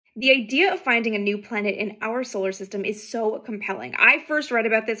The idea of finding a new planet in our solar system is so compelling. I first read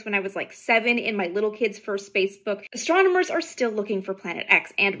about this when I was like 7 in my little kid's first space book. Astronomers are still looking for Planet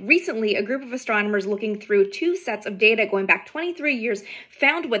X, and recently a group of astronomers looking through 2 sets of data going back 23 years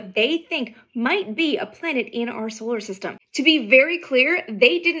found what they think might be a planet in our solar system. To be very clear,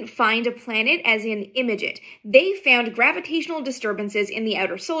 they didn't find a planet as in image it. They found gravitational disturbances in the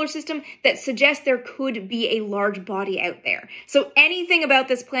outer solar system that suggest there could be a large body out there. So anything about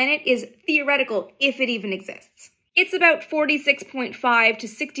this planet is theoretical, if it even exists. It's about 46.5 to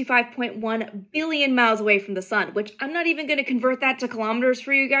 65.1 billion miles away from the sun, which I'm not even going to convert that to kilometers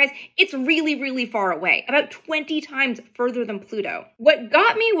for you guys. It's really, really far away, about 20 times further than Pluto. What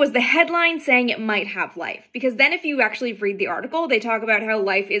got me was the headline saying it might have life, because then if you actually read the article, they talk about how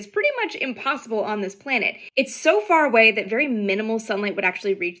life is pretty much impossible on this planet. It's so far away that very minimal sunlight would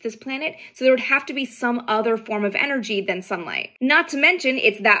actually reach this planet, so there would have to be some other form of energy than sunlight. Not to mention,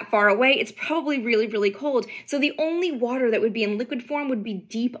 it's that far away, it's probably really, really cold, so the only water that would be in liquid form would be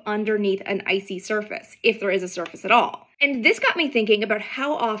deep underneath an icy surface, if there is a surface at all. And this got me thinking about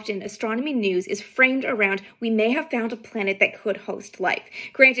how often astronomy news is framed around we may have found a planet that could host life.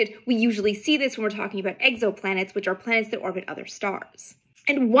 Granted, we usually see this when we're talking about exoplanets, which are planets that orbit other stars.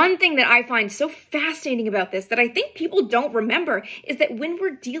 And one thing that I find so fascinating about this that I think people don't remember is that when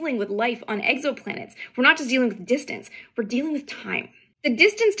we're dealing with life on exoplanets, we're not just dealing with distance, we're dealing with time. The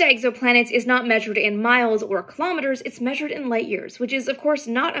distance to exoplanets is not measured in miles or kilometers, it's measured in light years, which is of course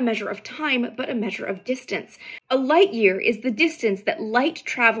not a measure of time, but a measure of distance. A light year is the distance that light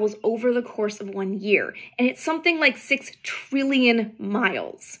travels over the course of 1 year, and it's something like 6 trillion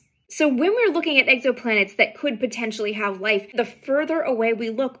miles. So when we're looking at exoplanets that could potentially have life, the further away we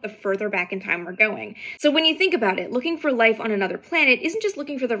look, the further back in time we're going. So when you think about it, looking for life on another planet isn't just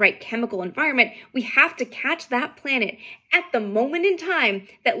looking for the right chemical environment, we have to catch that planet at the moment in time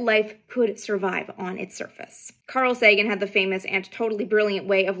that life could survive on its surface. Carl Sagan had the famous and totally brilliant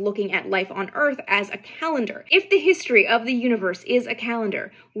way of looking at life on Earth as a calendar. If the history of the universe is a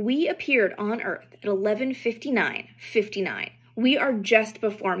calendar, we appeared on Earth at 11:59:59. We are just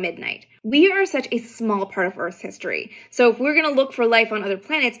before midnight. We are such a small part of Earth's history. So if we're going to look for life on other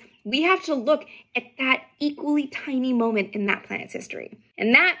planets, we have to look at that equally tiny moment in that planet's history.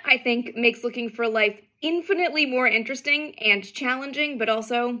 And that, I think, makes looking for life infinitely more interesting and challenging, but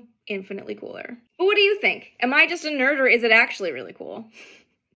also infinitely cooler. But what do you think? Am I just a nerd or is it actually really cool?